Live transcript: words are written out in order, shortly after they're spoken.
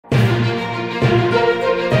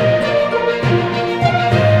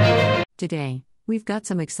Today, we've got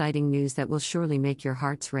some exciting news that will surely make your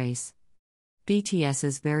hearts race.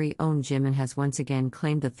 BTS's very own Jimin has once again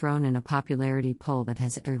claimed the throne in a popularity poll that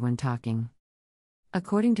has everyone talking.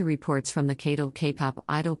 According to reports from the K-Dol K-pop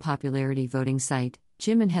idol popularity voting site,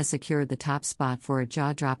 Jimin has secured the top spot for a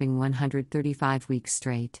jaw-dropping 135 weeks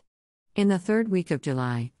straight. In the third week of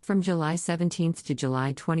July, from July 17 to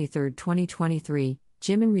July 23, 2023,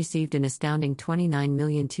 Jimin received an astounding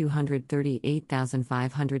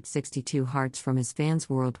 29,238,562 hearts from his fans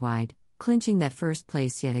worldwide, clinching that first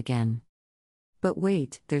place yet again. But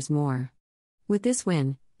wait, there's more. With this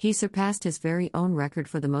win, he surpassed his very own record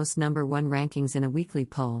for the most number one rankings in a weekly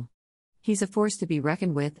poll. He's a force to be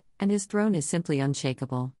reckoned with, and his throne is simply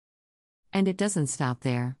unshakable. And it doesn't stop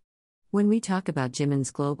there. When we talk about Jimin's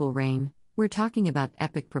global reign, we're talking about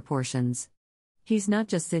epic proportions. He's not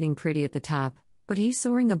just sitting pretty at the top, but he's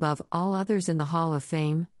soaring above all others in the Hall of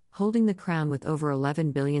Fame, holding the crown with over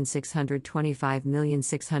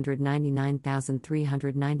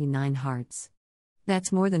 11,625,699,399 hearts.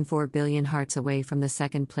 That's more than 4 billion hearts away from the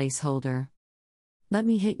second place holder. Let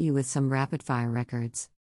me hit you with some rapid-fire records.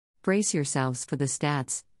 Brace yourselves for the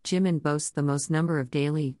stats. Jimin boasts the most number of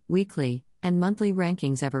daily, weekly, and monthly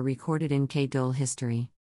rankings ever recorded in K-Dol history.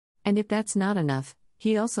 And if that's not enough,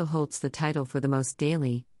 he also holds the title for the most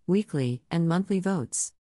daily, weekly, and monthly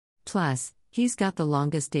votes. Plus, he's got the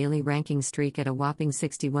longest daily ranking streak at a whopping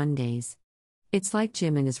 61 days. It's like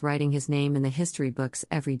Jimin is writing his name in the history books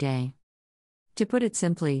every day. To put it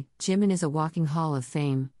simply, Jimin is a walking hall of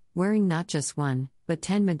fame, wearing not just one, but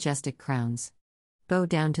 10 majestic crowns. Bow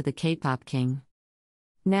down to the K-pop king.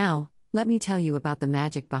 Now, let me tell you about the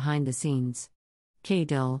magic behind the scenes.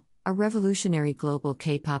 K-Dol, a revolutionary global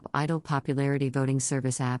K-pop idol popularity voting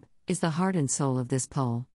service app, is the heart and soul of this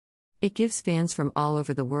poll. It gives fans from all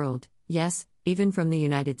over the world, yes, even from the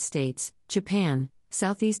United States, Japan,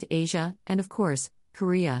 Southeast Asia, and of course,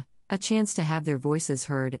 Korea, a chance to have their voices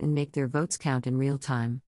heard and make their votes count in real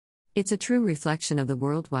time. It's a true reflection of the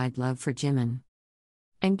worldwide love for Jimin.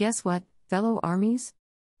 And guess what, fellow armies?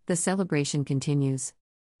 The celebration continues.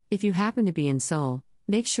 If you happen to be in Seoul,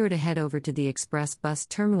 make sure to head over to the express bus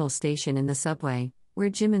terminal station in the subway, where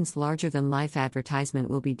Jimin's larger-than-life advertisement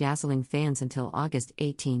will be dazzling fans until August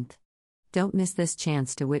 18th. Don't miss this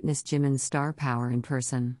chance to witness Jimin's star power in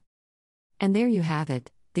person. And there you have it,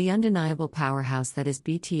 the undeniable powerhouse that is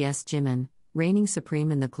BTS Jimin, reigning supreme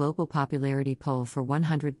in the global popularity poll for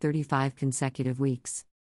 135 consecutive weeks.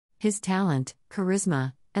 His talent,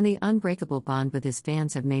 charisma, and the unbreakable bond with his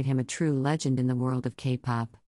fans have made him a true legend in the world of K-pop.